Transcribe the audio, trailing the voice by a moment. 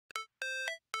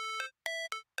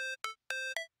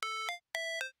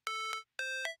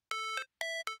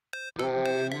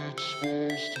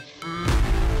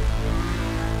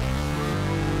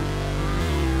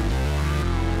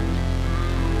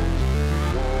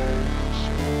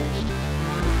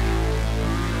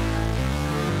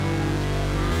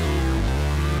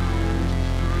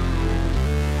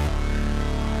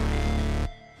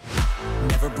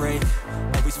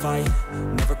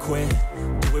quit,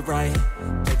 do it right,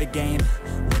 play the game,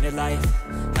 win it life,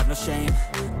 have no shame,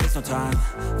 there's no time,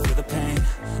 feel the pain,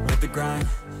 live the grind.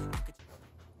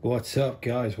 What's up,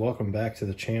 guys? Welcome back to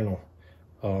the channel.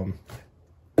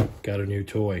 Got a new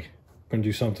toy. I'm gonna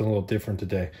do something a little different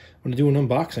today. I'm gonna do an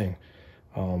unboxing.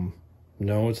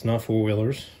 No, it's not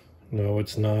four-wheelers. No,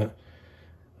 it's not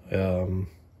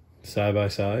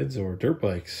side-by-sides or dirt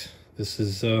bikes. This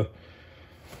is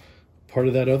part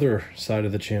of that other side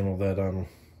of the channel that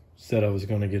said I was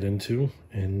going to get into.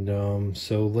 And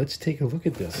so let's take a look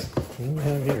at this. What do we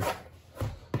have here?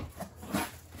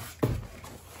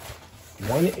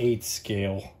 1/8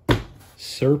 scale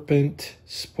Serpent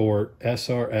Sport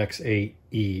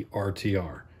SRX8e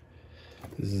RTR.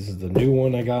 This is the new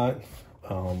one I got.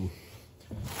 I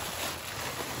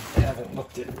haven't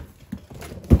looked at it.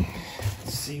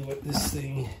 Let's see what this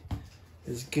thing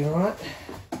has got.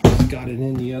 Just got it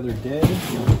in the other day,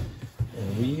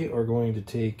 and we are going to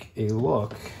take a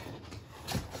look.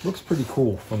 Looks pretty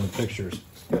cool from the pictures.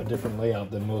 It's got a different layout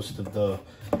than most of the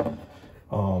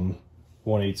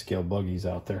 1/8 scale buggies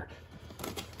out there.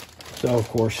 So of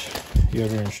course you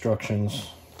have your instructions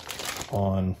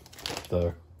on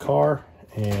the car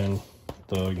and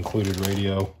the included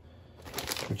radio,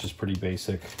 which is pretty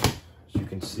basic, as you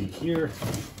can see here.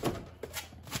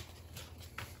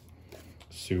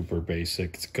 Super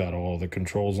basic. It's got all the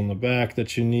controls on the back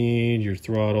that you need, your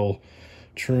throttle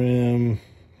trim,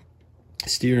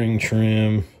 steering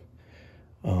trim,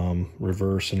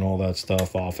 reverse and all that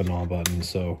stuff, off and on buttons.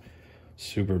 So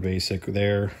super basic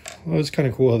there. Well, it's kind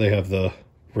of cool how they have the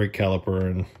brake caliper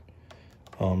and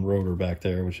rotor back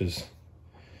there, which is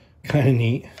kind of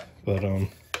neat. But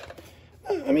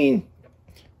I mean,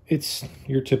 it's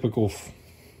your typical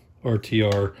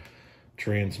RTR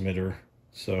transmitter,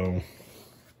 so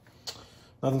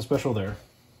nothing special there.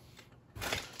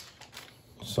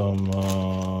 Some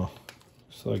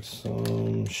looks like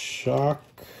some shock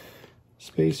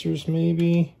spacers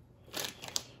maybe,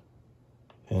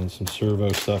 and some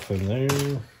servo stuff in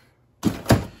there.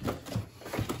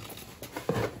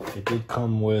 It did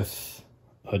come with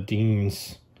a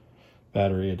Dean's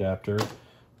battery adapter.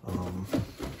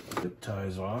 Zip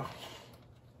ties off.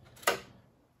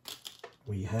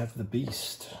 We have the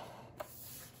beast.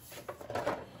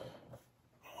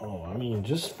 Oh, I mean,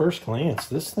 just first glance,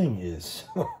 this thing is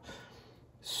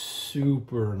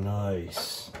super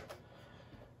nice.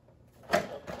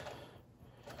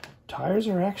 Tires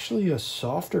are actually a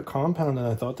softer compound than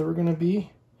I thought they were going to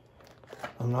be.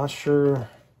 I'm not sure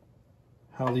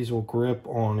how these will grip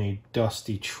on a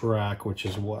dusty track, which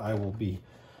is what I will be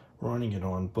running it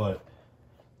on. But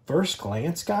first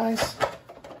glance, guys,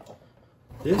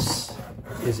 this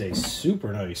is a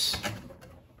super nice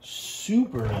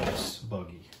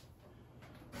buggy.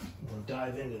 I'm going to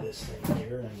dive into this thing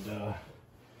here and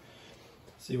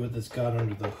see what it's got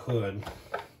under the hood.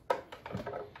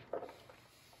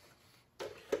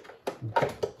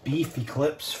 Beefy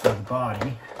clips for the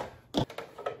body. Let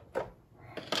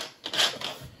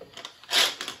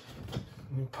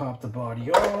me pop the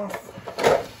body off.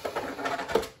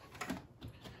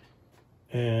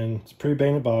 And it's a pretty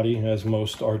banged body, as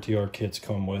most RTR kits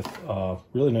come with.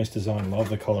 Really nice design. Love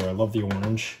the color. I love the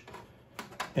orange.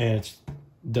 And it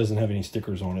doesn't have any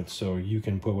stickers on it, so you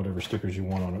can put whatever stickers you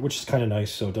want on it, which is kind of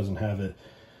nice, so it doesn't have it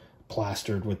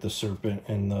plastered with the Serpent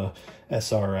and the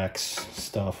SRX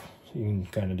stuff. You can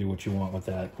kind of do what you want with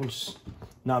that, which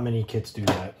not many kits do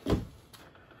that.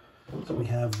 So we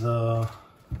have the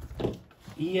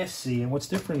ESC, and what's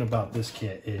different about this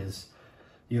kit is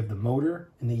you have the motor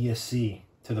and the ESC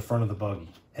to the front of the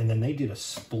buggy, and then they did a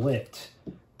split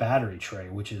battery tray,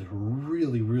 which is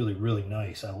really, really, really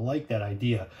nice. I like that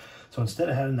idea. So instead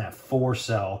of having that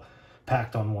 4-cell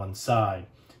packed on one side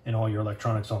and all your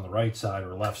electronics on the right side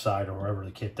or left side or wherever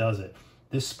the kit does it,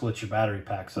 this splits your battery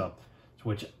packs up,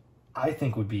 which I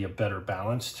think would be a better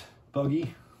balanced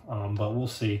buggy, but we'll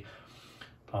see.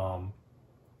 I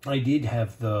did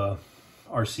have the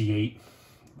RC8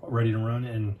 ready to run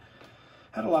and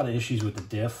had a lot of issues with the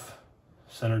diff,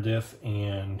 center diff,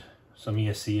 and some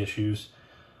ESC issues.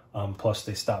 Plus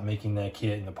they stopped making that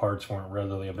kit and the parts weren't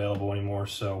readily available anymore,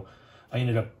 so I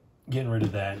ended up getting rid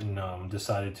of that and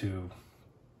decided to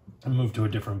move to a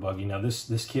different buggy. Now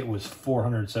this kit was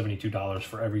 $472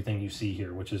 for everything you see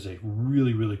here, which is a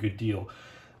really, really good deal.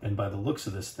 And by the looks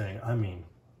of this thing, I mean,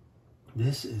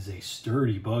 this is a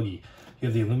sturdy buggy. You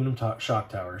have the aluminum shock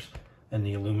towers and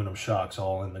the aluminum shocks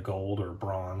all in the gold or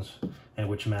bronze, and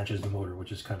which matches the motor,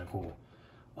 which is kind of cool.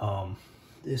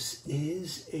 This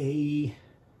is a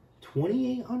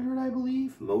 2800, I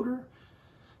believe, motor.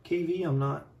 KV, I'm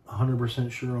not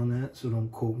 100% sure on that, so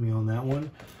don't quote me on that one.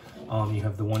 You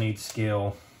have the 1/8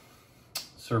 scale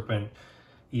Serpent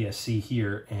ESC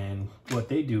here, and what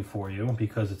they do for you,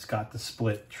 because it's got the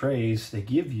split trays, they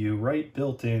give you right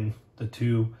built in the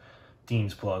 2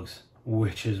 Dean's plugs,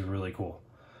 which is really cool.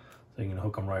 So you can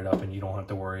hook them right up and you don't have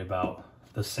to worry about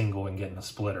the single and getting a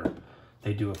splitter.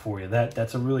 They do it for you.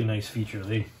 That's a really nice feature.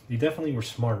 You definitely were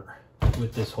smart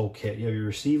with this whole kit. You have your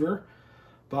receiver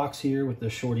box here with the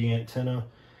shorty antenna.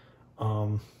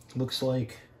 Looks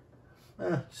like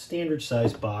standard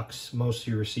size box. Most of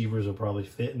your receivers will probably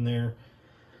fit in there.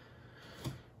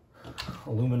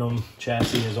 Aluminum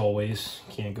chassis as always.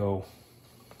 Can't go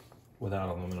without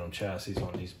aluminum chassis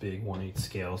on these big 1/8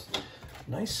 scales.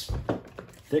 Nice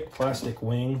thick plastic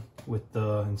wing with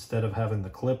the, instead of having the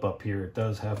clip up here, it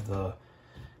does have the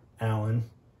Allen.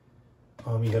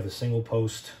 You have the single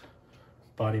post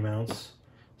body mounts.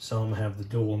 Some have the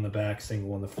dual in the back,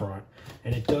 single in the front.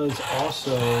 And it does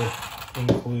also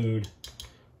include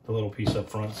the little piece up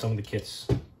front. Some of the kits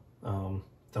don't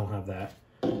have that.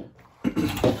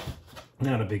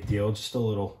 Not a big deal, just a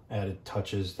little added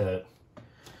touches that,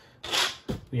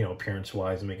 you know, appearance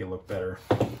wise make it look better.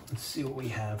 Let's see what we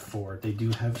have for it. They do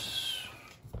have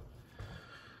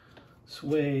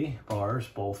sway bars,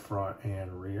 both front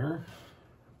and rear.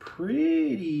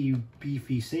 Pretty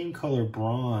beefy, same color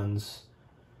bronze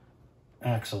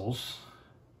axles,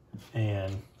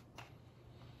 and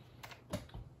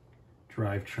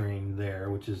drivetrain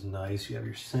there, which is nice. You have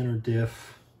your center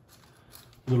diff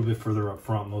a little bit further up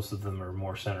front. Most of them are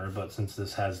more centered, but since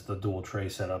this has the dual tray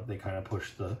setup, they kind of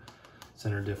push the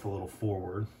center diff a little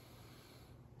forward.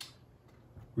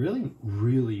 Really,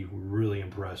 really, really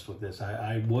impressed with this.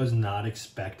 I was not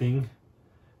expecting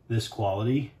this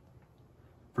quality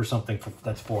for something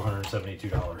that's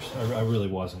 $472. I really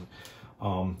wasn't.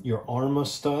 Your Arma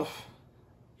stuff,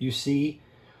 you see,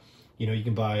 you know, you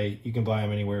can buy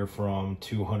them anywhere from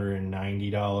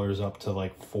 $290 up to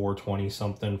like $420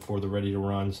 something for the ready to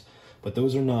runs, but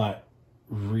those are not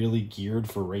really geared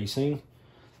for racing.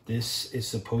 This is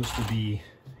supposed to be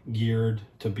geared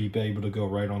to be able to go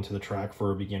right onto the track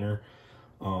for a beginner,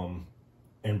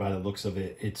 and by the looks of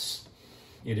it, it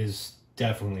is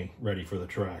definitely ready for the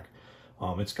track.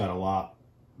 It's got a lot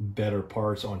better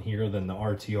parts on here than the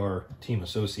RTR Team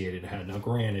Associated had. Now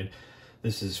granted,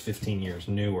 this is 15 years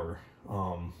newer,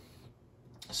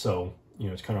 so you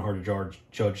know, it's kind of hard to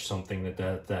judge something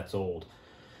that's old,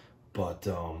 but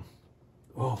oh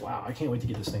wow, I can't wait to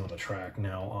get this thing on the track.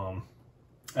 Now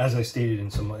as I stated in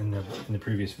the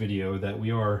previous video, that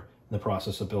we are in the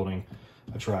process of building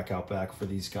a track out back for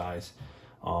these guys.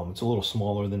 It's a little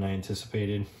smaller than I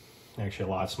anticipated, actually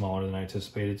a lot smaller than I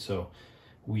anticipated, so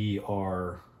we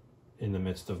are in the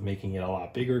midst of making it a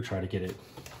lot bigger, try to get it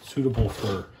suitable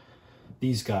for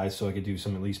these guys so I could do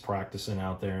some at least practicing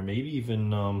out there, and maybe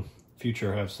even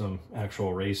future have some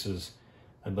actual races.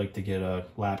 I'd like to get a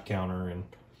lap counter and,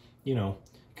 you know,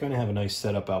 kind of have a nice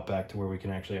setup out back to where we can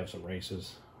actually have some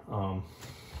races.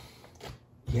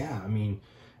 Yeah, I mean,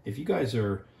 if you guys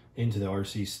are into the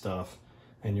RC stuff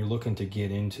and you're looking to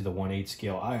get into the 1/8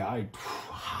 scale, I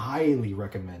highly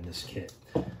recommend this kit.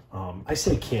 I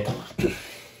say kit,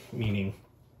 meaning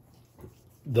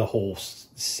the whole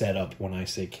setup. When I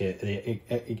say kit,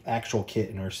 the actual kit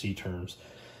in RC terms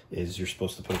is you're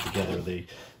supposed to put it together. They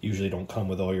usually don't come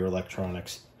with all your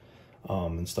electronics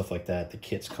and stuff like that. The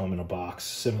kits come in a box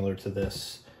similar to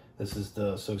this. This is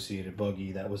the Associated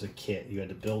Buggy. That was a kit. You had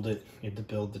to build it. You had to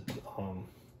build the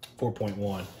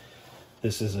 4.1.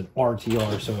 This is an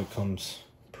RTR, so it comes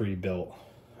pre-built.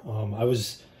 I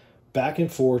was back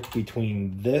and forth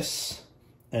between this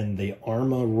and the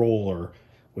Arma roller,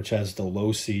 which has the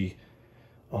Losi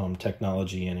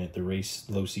technology in it, the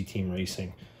Losi Team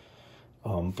Racing.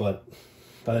 But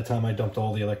by the time I dumped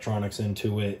all the electronics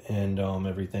into it and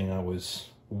everything, I was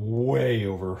way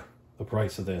over the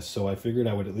price of this. So I figured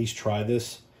I would at least try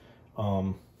this.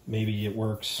 Maybe it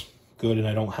works good and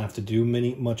I don't have to do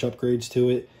much upgrades to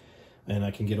it, and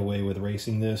I can get away with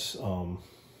racing this.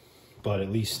 But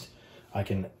at least I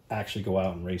can actually go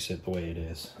out and race it the way it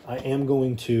is. I am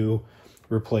going to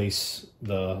replace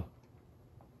the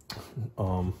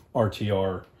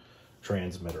RTR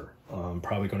transmitter. I'm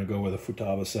probably going to go with a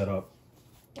Futaba setup,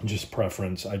 just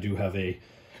preference. I do have a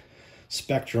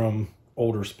Spectrum,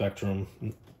 older Spectrum,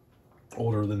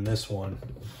 older than this one,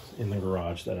 in the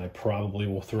garage that I probably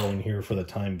will throw in here for the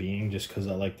time being, just because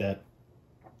I like that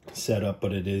setup.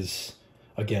 But it is,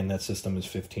 again, that system is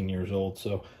 15 years old,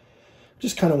 so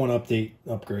just kind of want to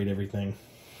upgrade everything.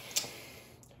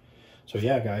 So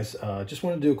yeah, guys, just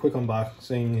want to do a quick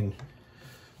unboxing and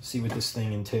see what this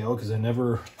thing entails, because I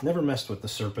never messed with the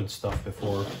Serpent stuff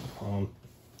before.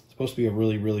 It's supposed to be a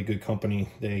really, really good company.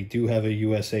 They do have a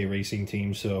USA racing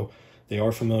team, so they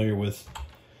are familiar with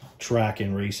track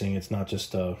and racing. It's not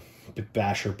just a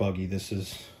basher buggy. This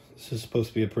is supposed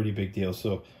to be a pretty big deal.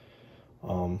 So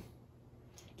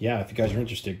yeah, if you guys are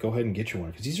interested, go ahead and get you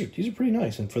one, because these are pretty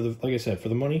nice, and for the, like I said, for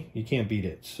the money, you can't beat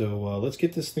it. So let's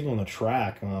get this thing on the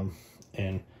track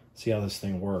and see how this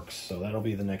thing works. So that'll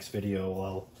be the next video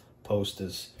I'll post,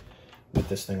 is with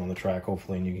this thing on the track,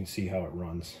 hopefully, and you can see how it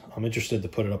runs. I'm interested to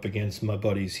put it up against my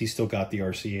buddies. He's still got the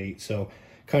RC8, so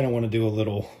kind of want to do a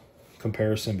little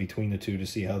comparison between the two to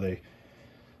see how they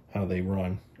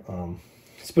run.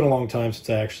 It's been a long time since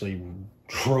I actually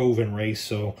drove and raced,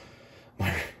 so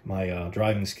my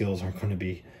driving skills aren't going to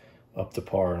be up to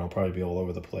par, and I'll probably be all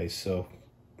over the place. So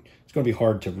it's going to be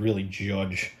hard to really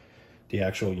judge the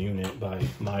actual unit by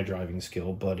my driving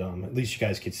skill, but at least you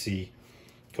guys could see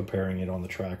comparing it on the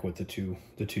track with the two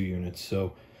units.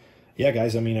 So yeah,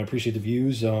 guys, I mean, I appreciate the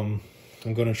views. I'm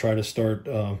going to try to start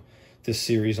this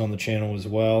series on the channel as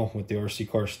well with the RC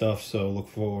car stuff, so look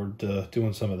forward to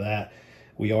doing some of that.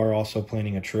 We are also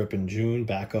planning a trip in June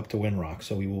back up to Windrock,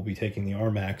 so we will be taking the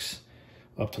R-Max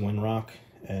up to Windrock,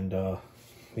 and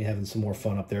we having some more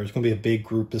fun up there. It's going to be a big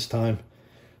group this time,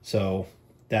 so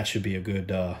that should be a good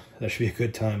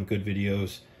time, good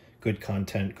videos, good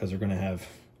content, because they're going to have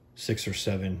 6 or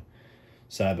 7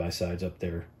 side-by-sides up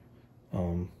there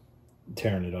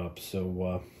tearing it up.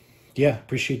 So yeah,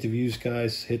 appreciate the views,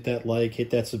 guys. Hit that like, hit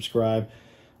that subscribe,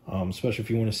 especially if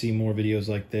you want to see more videos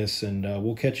like this, and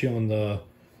we'll catch you on the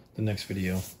next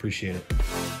video. Appreciate it.